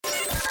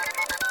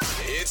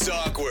It's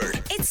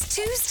awkward. It's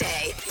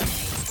Tuesday.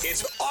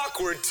 It's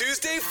Awkward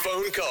Tuesday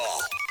phone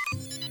call.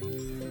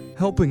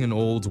 Helping an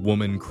old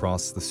woman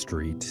cross the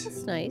street.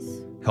 That's nice.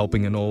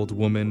 Helping an old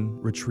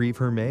woman retrieve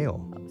her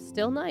mail.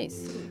 Still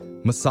nice.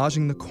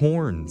 Massaging the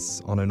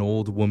corns on an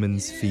old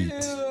woman's feet.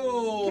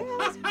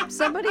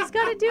 Somebody's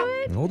got to do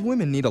it. And old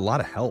women need a lot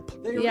of help.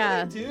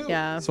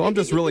 Yeah. So I'm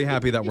just really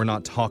happy that we're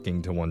not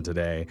talking to one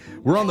today.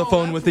 We're on the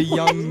phone with a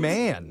young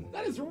man.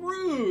 That is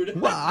rude.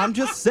 Well, I'm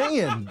just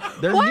saying,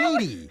 they're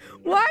needy.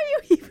 Why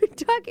are you even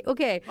talking?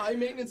 Okay. High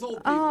maintenance old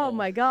people. Oh,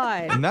 my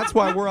God. And that's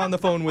why we're on the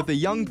phone with a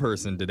young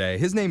person today.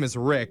 His name is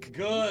Rick.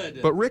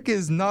 Good. But Rick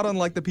is not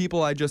unlike the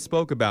people I just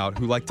spoke about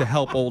who like to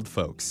help old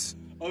folks.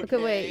 Okay,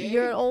 wait.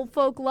 You're an old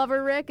folk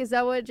lover, Rick? Is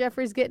that what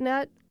Jeffrey's getting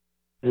at?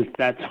 If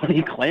that's what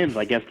he claims,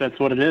 I guess that's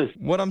what it is.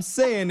 What I'm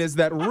saying is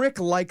that Rick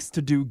likes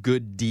to do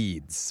good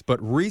deeds, but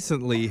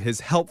recently his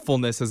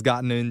helpfulness has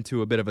gotten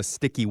into a bit of a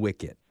sticky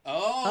wicket.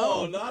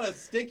 Oh, not a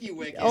sticky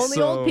wicket. Only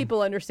So- old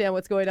people understand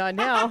what's going on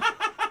now.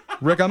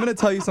 Rick, I'm going to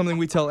tell you something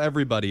we tell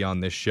everybody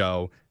on this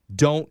show.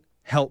 Don't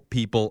help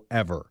people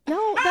ever.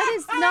 No, that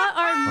is not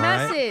our All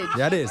right? message.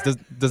 Yeah, it is.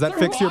 Does that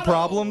fix your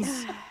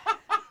problems?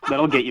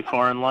 That'll get you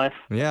far in life.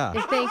 Yeah.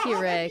 Thank you,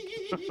 Rick.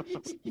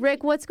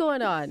 Rick, what's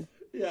going on?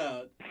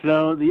 Yeah.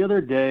 So the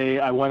other day,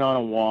 I went on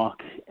a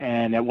walk,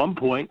 and at one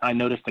point, I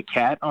noticed a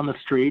cat on the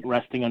street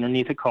resting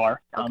underneath a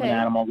car. I'm Okay. an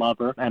animal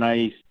lover, and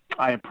I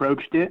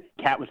approached it.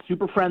 Cat was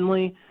super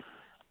friendly,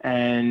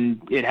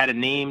 and it had a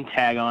name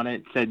tag on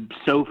it. It said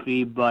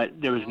Sophie, but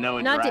there was no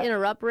Not to interaction.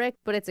 interrupt, Rick,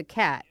 but it's a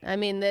cat. I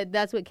mean,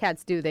 that's what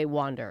cats do. They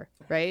wander,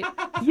 right?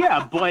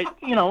 Yeah, but,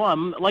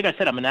 like I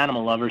said, I'm an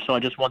animal lover, so I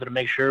just wanted to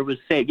make sure it was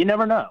safe. You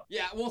never know.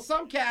 Yeah, well,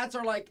 some cats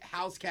are like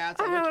house cats.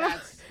 I Other don't know.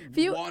 cats If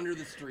you- wander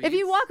the streets. If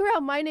you walk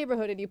around my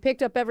neighborhood and you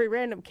picked up every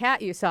random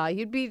cat you saw,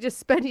 you'd be just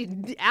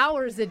spending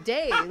hours a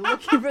day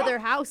looking for their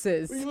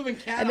houses. You live in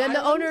cat And then the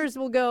islands? owners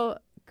will go,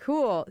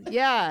 cool,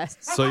 yeah.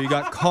 So you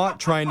got caught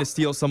trying to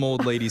steal some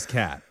old lady's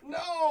cat.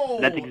 No.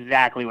 That's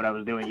exactly what I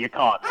was doing. You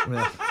caught.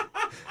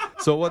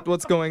 So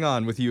what's going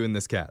on with you and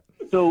this cat?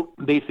 So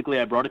basically,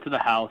 I brought it to the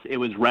house. It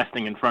was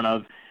resting in front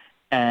of,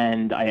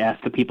 and I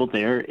asked the people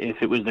there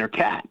if it was their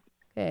cat.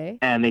 Okay.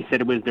 And they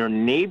said it was their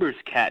neighbor's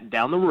cat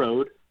down the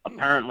road,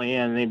 apparently,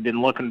 and they've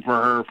been looking for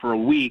her for a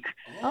week.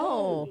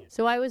 Oh,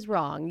 so I was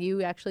wrong.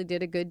 You actually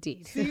did a good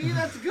deed. See,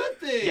 that's a good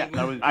thing.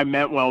 Yeah, I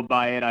meant well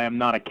by it. I am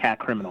not a cat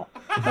criminal.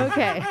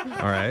 Okay.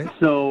 All right.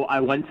 So I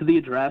went to the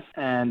address,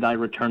 and I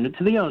returned it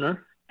to the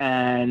owner,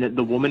 and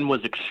the woman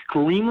was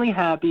extremely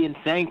happy and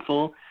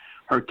thankful.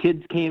 Her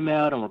kids came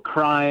out and were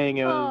crying.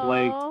 It was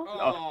like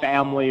Aw. a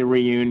family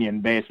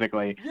reunion,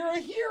 basically. You're a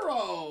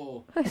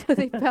hero.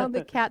 They found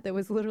the cat that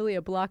was literally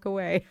a block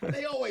away.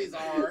 They always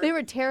are. They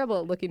were terrible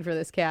at looking for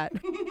this cat.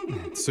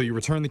 So you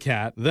returned the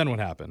cat. Then what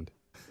happened?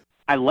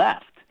 I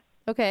left.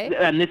 Okay.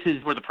 And this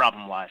is where the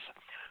problem lies.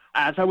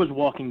 As I was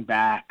walking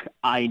back,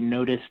 I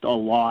noticed a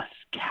lost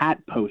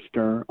cat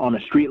poster on a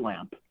street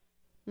lamp.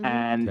 Mhm.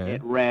 And Okay.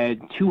 it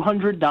read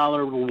 $200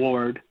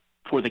 reward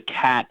for the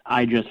cat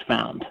I just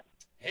found.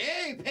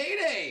 Hey,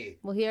 payday.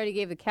 Well, he already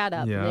gave the cat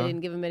up, and Yeah. they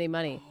didn't give him any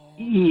money.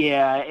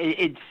 Yeah,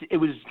 it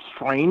was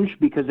strange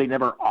because they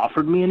never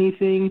offered me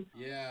anything.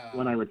 Yeah.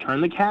 When I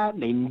returned the cat,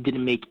 they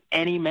didn't make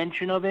any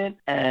mention of it,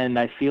 and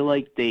I feel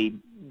like they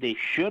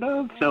should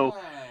have. So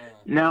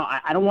now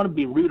I don't want to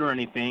be rude or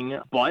anything,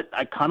 but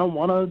I kind of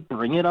want to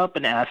bring it up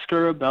and ask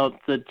her about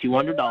the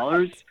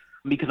 $200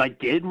 because I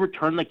did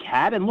return the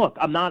cat. And look,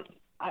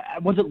 I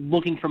wasn't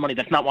looking for money.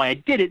 That's not why I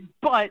did it.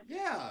 But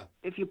Yeah.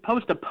 if you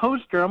post a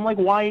poster, I'm like,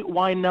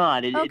 why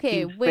not? It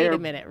Okay, seems wait fair. a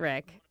minute,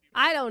 Rick.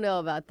 I don't know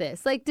about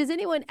this. Like, does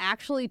anyone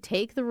actually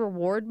take the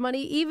reward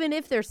money, even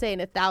if they're saying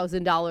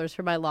 $1,000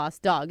 for my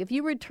lost dog? If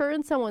you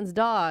return someone's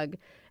dog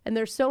and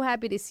they're so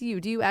happy to see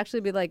you, do you actually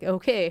be like,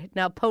 okay,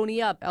 now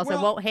pony up, else I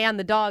Well, won't hand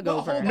the dog well,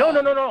 over? hold No.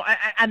 on.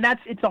 And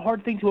it's a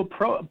hard thing to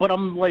approach. But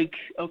I'm like,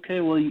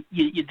 okay, well,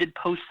 you did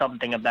post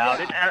something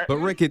about it. But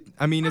Rick, it's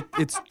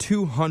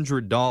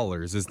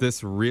 $200. Is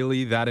this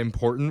really that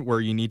important where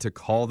you need to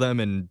call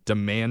them and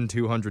demand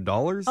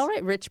 $200? All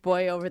right, rich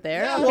boy over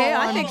there. Yeah, Okay,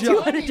 well, I I'm think just-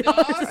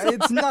 $200. It's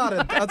that's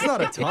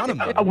not a ton of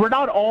money. We're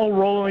not all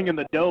rolling in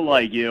the dough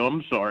like you.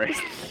 I'm sorry.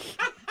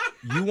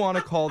 You want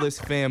to call this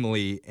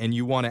family and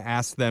you want to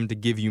ask them to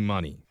give you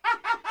money.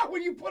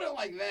 When you put it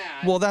like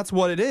that. Well, that's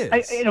what it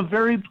is. In a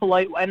very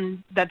polite,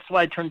 and that's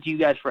why I turned to you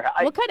guys for help.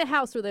 What kind of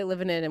house were they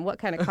living in, and what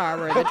kind of car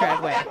were in the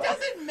driveway? That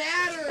doesn't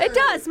matter. It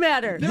does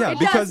matter. Yeah, It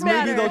because does maybe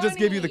matter. they'll just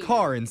give you the Money.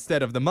 car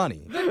instead of the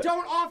money. Then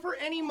don't offer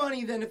any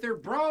money then if they're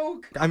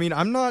broke. I mean,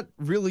 I'm not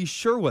really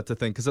sure what to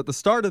think because at the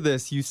start of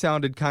this, you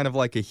sounded kind of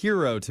like a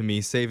hero to me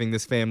saving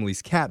this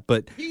family's cat,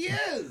 but He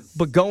is.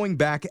 going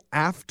back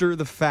after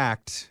the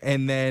fact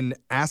and then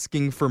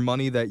asking for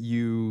money that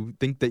you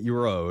think that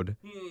you're owed,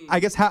 I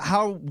guess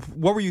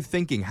what were you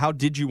thinking? How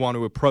did you want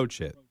to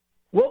approach it?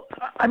 Well,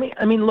 I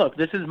mean, look,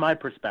 this is my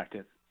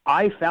perspective.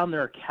 I found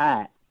their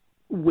cat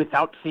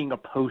without seeing a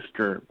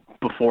poster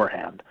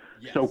beforehand.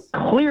 Yes. So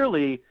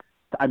clearly,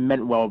 I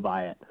meant well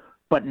by it.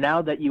 But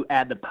now that you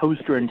add the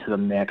poster into the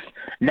mix,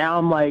 now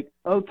I'm like,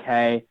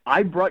 okay,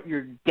 I brought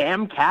your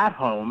damn cat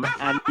home,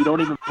 and you don't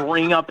even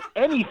bring up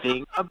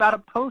anything about a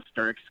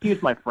poster.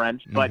 Excuse my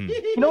French, but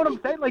you know what I'm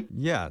saying? Like,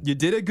 Yeah, you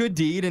did a good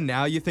deed, and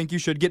now you think you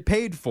should get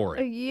paid for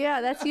it. Yeah,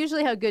 that's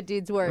usually how good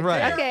deeds work.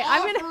 Right. Okay,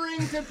 They're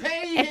offering to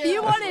pay him. If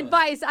you want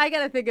advice, I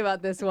gotta think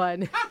about this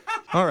one.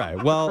 All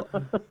right, well,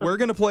 we're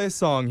going to play a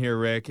song here,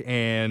 Rick,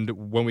 and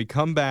when we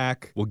come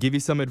back, we'll give you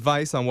some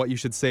advice on what you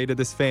should say to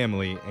this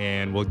family,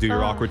 and we'll do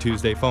your Awkward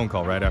Tuesday phone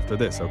call right after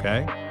this,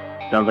 okay?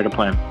 sounds like a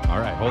plan. All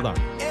right, hold on.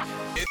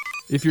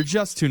 If you're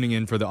just tuning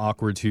in for the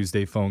Awkward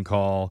Tuesday phone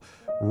call,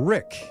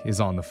 Rick is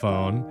on the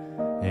phone,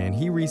 and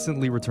he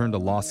recently returned a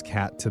lost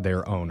cat to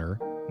their owner.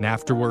 And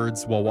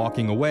afterwards, while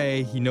walking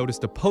away, he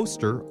noticed a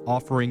poster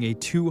offering a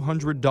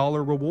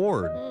 $200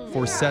 reward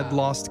for said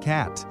lost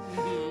cat.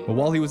 But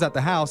while he was at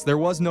the house, there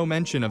was no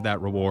mention of that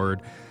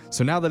reward.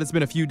 So now that it's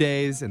been a few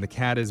days and the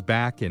cat is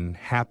back and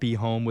happy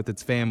home with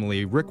its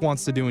family, Rick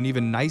wants to do an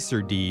even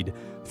nicer deed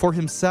for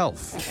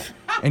himself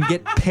and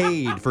get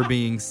paid for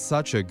being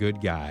such a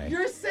good guy.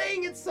 You're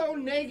saying it's so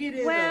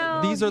negative.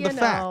 Well, These are the you know,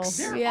 facts.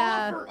 Their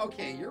Yeah. offer.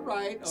 Okay, you're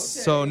right. Okay.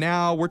 So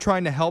now we're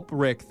trying to help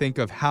Rick think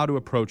of how to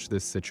approach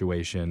this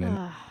situation.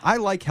 And I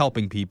like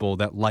helping people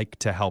that like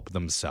to help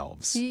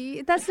themselves.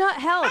 That's not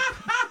help.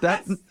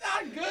 That, not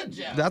good,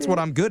 Jeff. that's what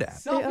I'm good at.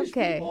 Selfish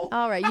Okay. people.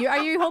 All right. Are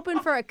you hoping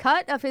for a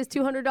cut of his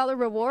 $200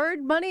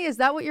 reward money? Is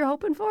that what you're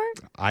hoping for?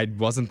 I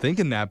wasn't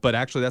thinking that, but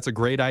actually that's a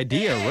great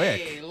idea,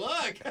 Rick. Hey,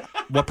 look.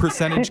 What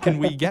percentage can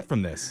we get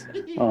from this?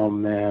 Oh,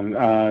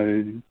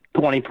 man.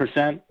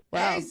 20%?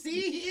 Wow. Hey,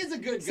 see, he is a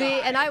good guy. See,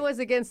 and I was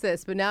against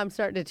this, but now I'm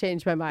starting to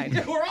change my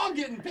mind. We're all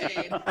getting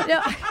paid.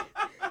 No,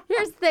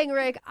 here's the thing,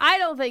 Rick. I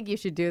don't think you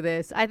should do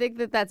this. I think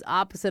that that's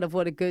opposite of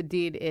what a good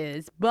deed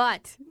is.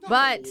 But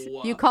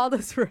you called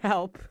us for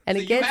help, and So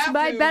you against have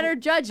my to. better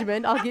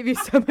judgment, I'll give you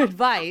some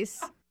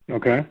advice.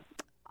 Okay.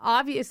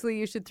 Obviously,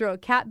 you should throw a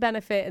cat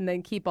benefit and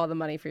then keep all the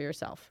money for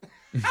yourself.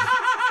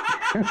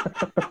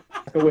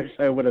 I wish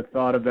I would have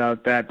thought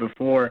about that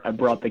before I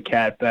brought the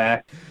cat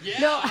back. Yeah.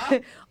 No,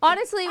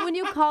 honestly, when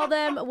you call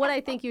them, what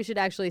I think you should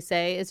actually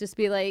say is just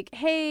be like,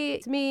 hey,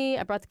 it's me.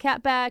 I brought the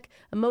cat back.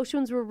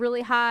 Emotions were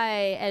really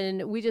high,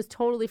 and we just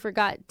totally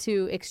forgot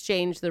to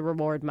exchange the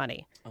reward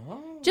money.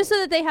 Oh, Just so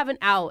that they have an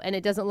out and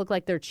it doesn't look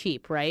like they're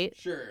cheap, right?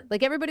 sure.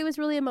 Like everybody was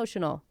really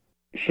emotional.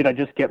 Should I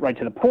just get right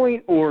to the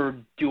point, or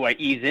do I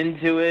ease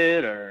into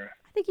it, or...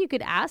 I think you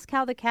could ask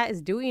how the cat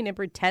is doing and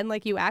pretend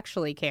like you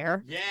actually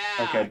care. Yeah.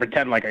 Okay,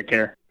 pretend like I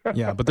care.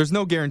 Yeah, but there's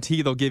no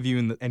guarantee they'll give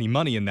you any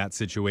money in that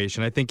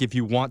situation. I think if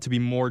you want to be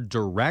more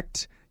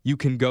direct, you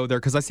can go there.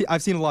 Because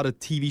I've seen a lot of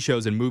TV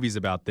shows and movies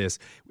about this.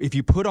 If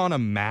you put on a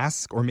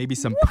mask or maybe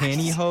some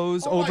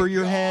pantyhose Oh over my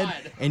your head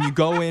God. and you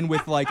go in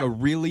with like a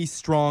really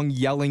strong,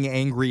 yelling,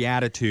 angry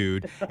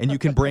attitude and you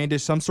can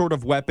brandish some sort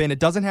of weapon, it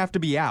doesn't have to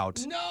be out.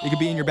 It could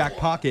be in your back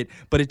pocket,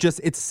 but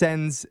it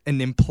sends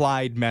an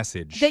implied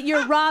message. That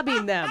you're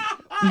robbing them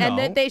and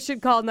No. that they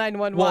should call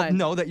 911. Well,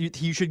 no, that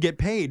you should get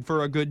paid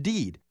for a good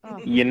deed.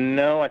 You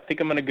know, I think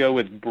I'm going to go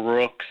with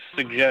Brooke's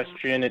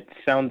suggestion. It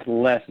sounds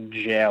less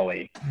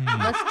jelly.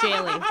 That's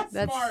jaily.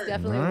 That's Smart.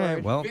 definitely All a right,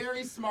 word. well,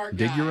 Very smart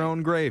dig guy. your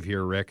own grave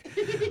here, Rick.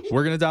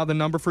 We're going to dial the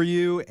number for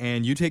you,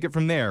 and you take it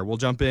from there. We'll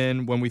jump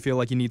in when we feel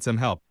like you need some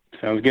help.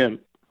 Sounds good.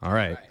 All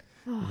right.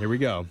 Here we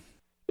go.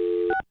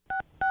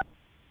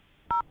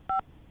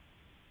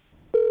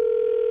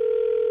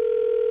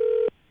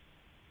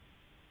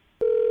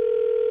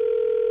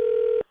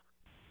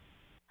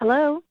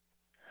 Hello?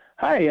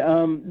 Hi,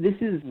 this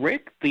is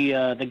Rick,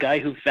 the guy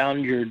who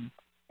found your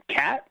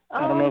cat.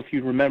 I don't know if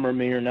you remember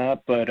me or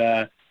not,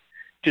 but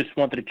just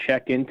wanted to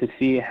check in to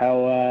see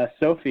how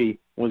Sophie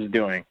was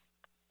doing.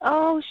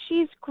 Oh,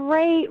 she's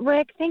great,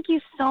 Rick. Thank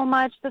you so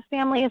much. The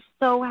family is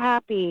so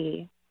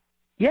happy.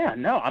 Yeah,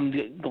 no,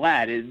 I'm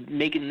glad.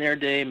 Making their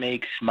day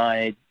makes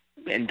my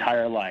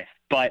entire life.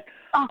 But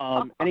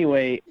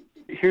anyway,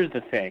 here's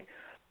the thing.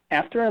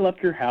 After I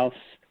left your house,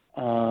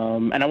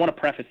 and I want to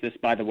preface this,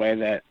 by the way,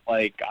 that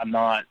like I'm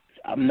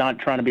not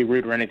trying to be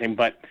rude or anything,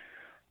 but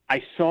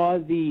I saw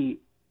the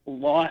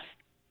lost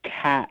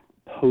cat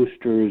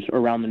posters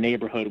around the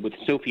neighborhood with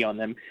Sophie on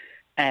them,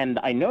 and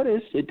I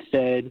noticed it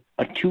said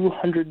a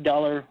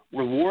 $200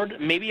 reward.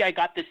 Maybe I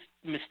got this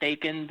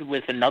mistaken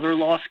with another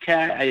lost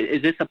cat.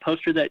 Is this a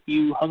poster that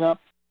you hung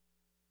up?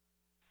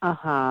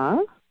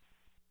 Uh-huh.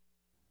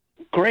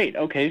 Great.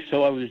 Okay,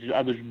 so I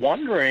was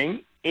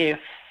wondering if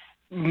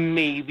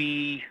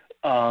maybe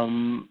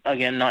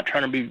again, not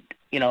trying to be,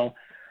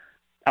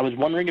 I was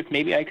wondering if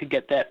maybe I could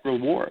get that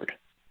reward.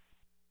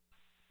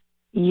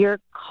 You're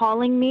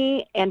calling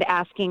me and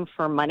asking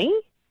for money?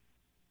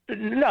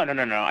 No.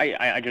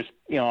 I just,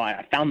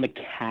 I found the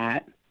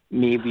cat.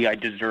 Maybe I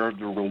deserve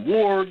the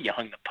reward. You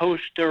hung the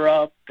poster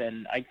up,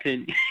 and I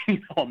could,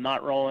 I'm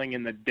not rolling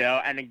in the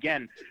dough. And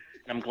again,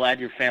 I'm glad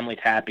your family's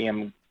happy.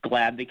 I'm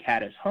glad the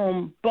cat is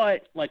home.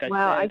 But like I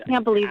Wow, I said,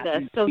 can't believe this.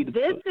 happened So to see the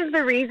this is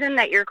the reason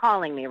that you're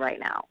calling me right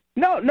now.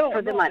 No,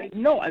 for the money.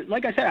 No,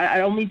 like I said, I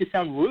don't mean to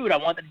sound rude. I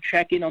wanted to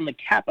check in on the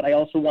cat, but I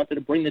also wanted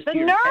to bring this The to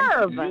your nerve!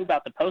 attention. You knew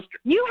about the poster.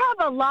 You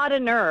have a lot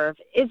of nerve.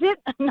 Is it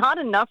not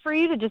enough for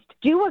you to just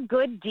do a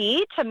good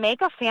deed to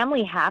make a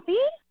family happy?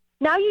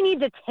 Now you need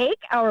to take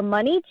our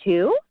money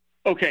too?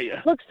 Okay,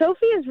 Look,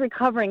 Sophie is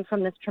recovering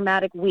from this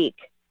traumatic week,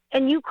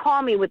 and you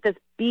call me with this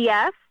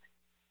BS?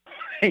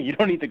 you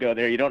don't need to go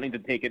there. You don't need to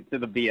take it to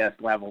the BS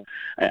level.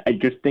 I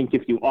just think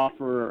if you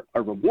offer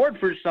a reward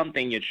for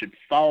something, you should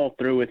follow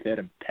through with it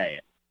and pay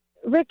it.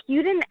 Rick,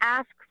 you didn't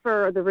ask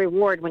for the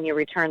reward when you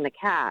returned the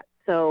cat.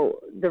 So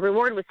the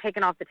reward was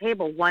taken off the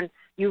table once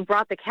you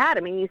brought the cat. I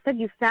mean, you said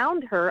you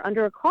found her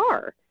under a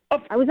car.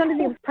 I was under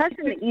the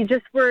impression that you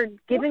just were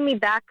giving me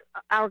back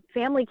our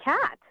family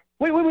cat.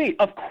 Wait.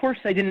 Of course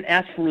I didn't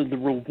ask for the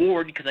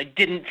reward because I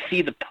didn't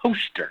see the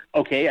poster,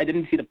 okay? I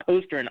didn't see the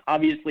poster, and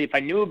obviously if I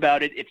knew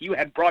about it, if you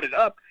had brought it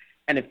up,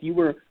 and if you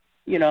were,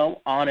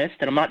 honest,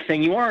 and I'm not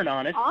saying you aren't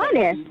honest.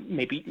 Honest?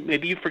 Maybe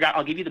you forgot.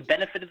 I'll give you the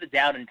benefit of the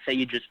doubt and say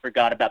you just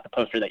forgot about the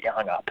poster that you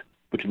hung up,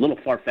 which is a little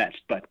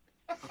far-fetched, but...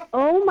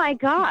 Oh, my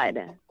God.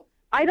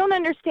 I don't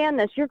understand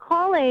this. You're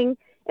calling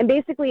and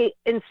basically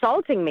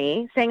insulting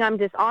me, saying I'm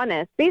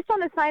dishonest, based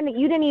on a sign that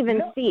you didn't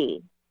even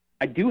see.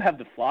 I do have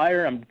the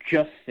flyer. I'm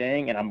just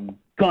saying, and I'm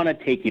going to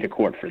take you to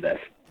court for this.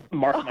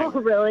 Mark my Oh,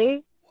 words.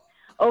 really?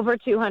 Over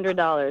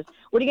 $200.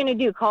 What are you going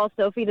to do, call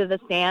Sophie to the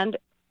stand,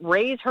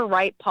 raise her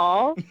right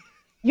paw?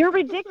 You're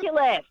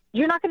ridiculous.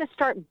 You're not going to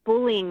start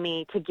bullying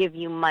me to give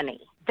you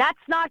money. That's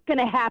not going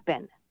to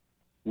happen.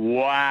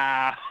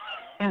 Wow.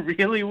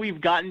 Really?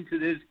 We've gotten to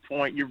this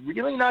point. You're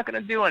really not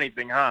going to do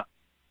anything, huh?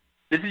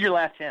 This is your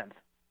last chance.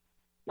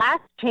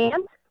 Last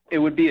chance? It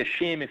would be a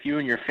shame if you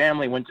and your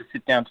family went to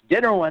sit down to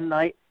dinner one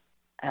night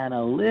and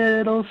a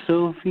little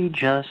Sophie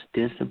just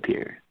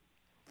disappeared.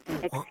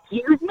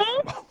 Excuse me?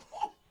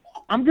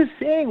 I'm just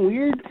saying,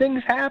 weird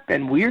things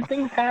happen. Weird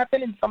things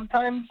happen, and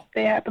sometimes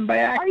they happen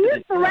by Are you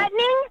accident.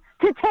 threatening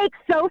to take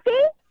Sophie?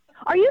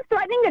 Are you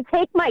threatening to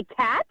take my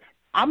cat?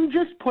 I'm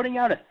just putting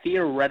out a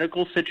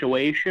theoretical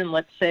situation.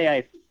 Let's say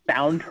I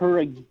found her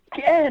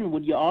again.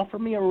 Would you offer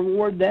me a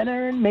reward then,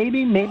 Aaron?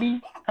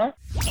 Maybe, huh?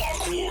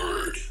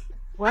 Awkward.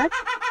 What?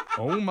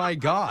 Oh my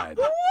God.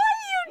 What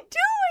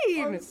are you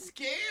doing? I'm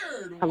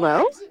scared.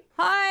 Hello? What?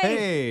 Hi.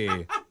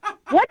 Hey.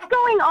 What's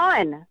going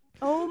on?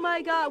 Oh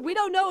my God. We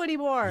don't know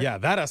anymore. Yeah,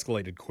 that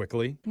escalated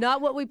quickly.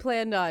 Not what we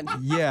planned on.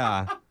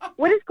 Yeah.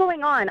 What is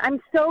going on? I'm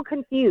so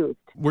confused.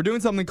 We're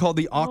doing something called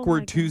the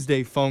Awkward God.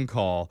 Tuesday phone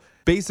call.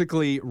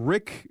 Basically,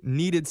 Rick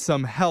needed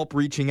some help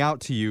reaching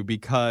out to you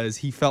because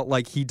he felt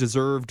like he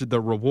deserved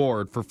the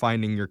reward for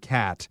finding your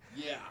cat.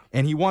 Yeah.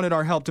 And he wanted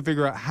our help to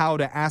figure out how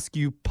to ask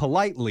you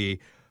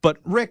politely. But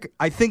Rick,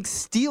 I think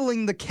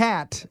stealing the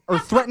cat or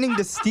threatening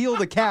to steal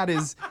the cat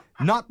is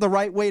not the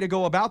right way to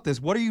go about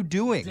this. What are you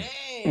doing?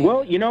 Dang.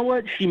 Well, you know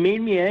what? She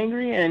made me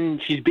angry, and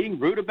she's being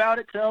rude about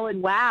it, so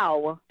in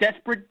Wow.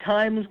 desperate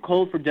times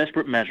call for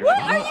desperate measures. What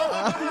are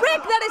you,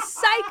 Rick? That is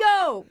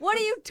psycho. What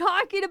are you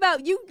talking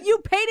about? You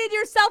painted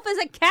yourself as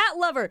a cat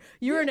lover.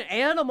 You're an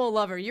animal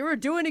lover. You were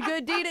doing a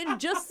good deed, and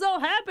just so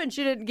happened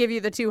she didn't give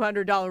you the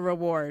 $200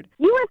 reward.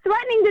 You were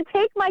threatening to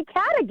take my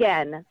cat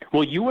again.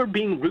 Well, you were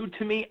being rude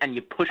to me, and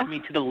you pushed me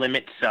to the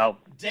limit, so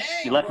Dang,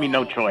 you left me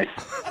no bro. choice.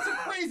 That's a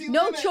crazy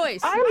No limit.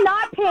 choice. I'm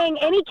not paying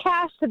any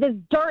cash to this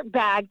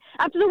dirtbag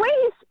after the way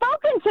he's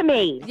spoken to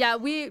me. Yeah,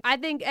 I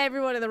think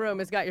everyone in the room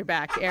has got your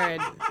back,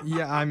 Aaron.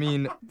 Yeah, I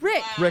mean,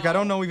 Rick. Rick, I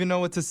don't even know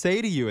what to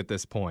say to you at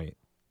this point.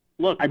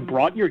 Look, I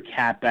brought your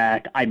cat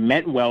back. I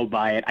meant well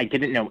by it. I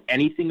didn't know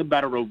anything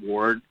about a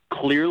reward.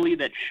 Clearly,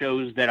 that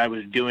shows that I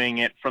was doing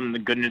it from the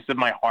goodness of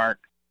my heart.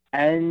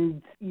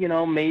 And,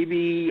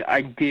 maybe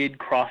I did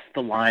cross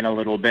the line a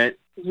little bit.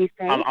 You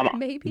think?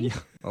 Maybe. Yeah,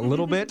 a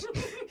little bit.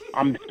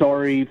 I'm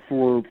sorry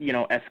for,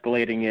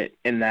 escalating it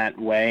in that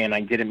way, and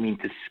I didn't mean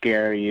to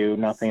scare you.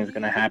 Nothing's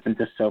going to happen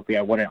to Sophie.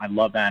 I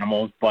love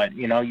animals, but,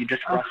 you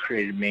just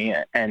frustrated me.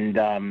 And,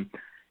 I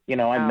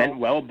meant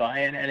well by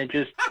it, and it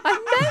just...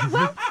 I meant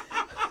well.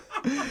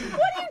 What are you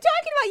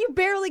talking about? You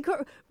barely...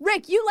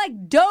 Rick, you,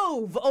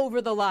 dove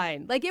over the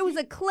line. Like, it was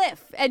a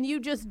cliff, and you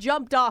just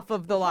jumped off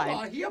of the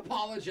line. He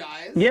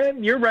apologized. Yeah,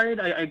 you're right.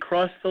 I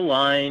crossed the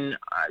line.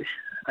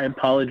 I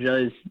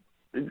apologize.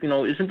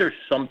 Isn't there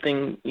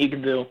something you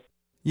can do?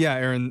 Yeah,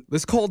 Aaron,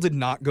 this call did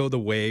not go the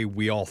way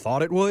we all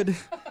thought it would.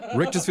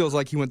 Rick just feels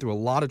like he went through a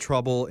lot of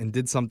trouble and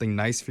did something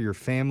nice for your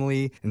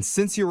family. And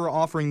since you were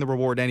offering the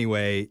reward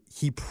anyway,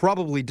 he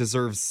probably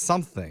deserves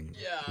something.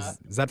 Yeah.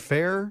 Is that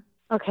fair?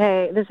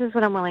 Okay, this is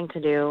what I'm willing to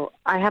do.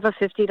 I have a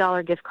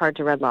 $50 gift card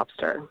to Red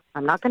Lobster.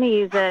 I'm not going to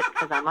use it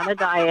because I'm on a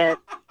diet.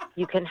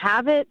 You can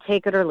have it,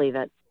 take it, or leave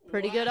it.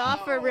 Pretty good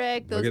offer,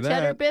 Rick. Those Look at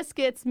cheddar that.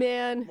 biscuits,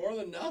 man. More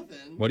than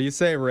nothing. What do you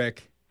say,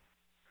 Rick?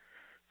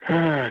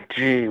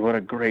 Gee, what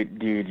a great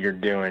deed you're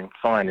doing.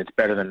 Fine, it's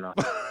better than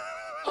nothing.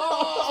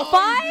 Oh,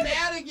 Five? he's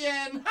mad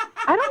again.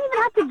 I don't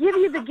even have to give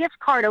you the gift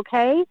card,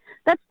 okay?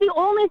 That's the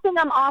only thing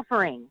I'm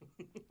offering.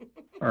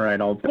 All right,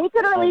 I'll Take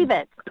it or leave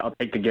it. I'll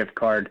take the gift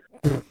card.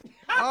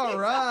 All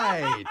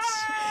right.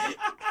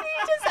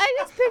 I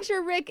just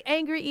picture Rick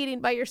angry eating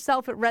by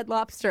yourself at Red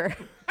Lobster.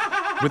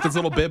 With his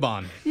little bib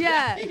on.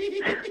 Yeah.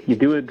 You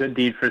do a good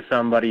deed for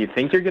somebody, you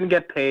think you're going to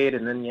get paid,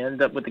 and then you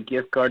end up with a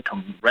gift card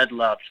to Red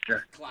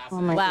Lobster. Classic.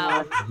 Oh my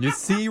Wow. God. You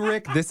see,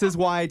 Rick, this is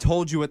why I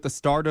told you at the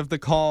start of the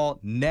call,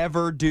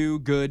 never do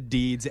good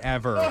deeds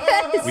ever.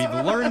 We've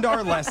learned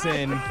our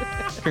lesson.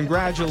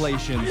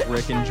 Congratulations,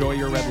 Rick. Enjoy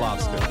your Red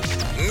Lobster.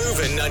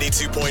 Moving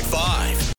 92.5.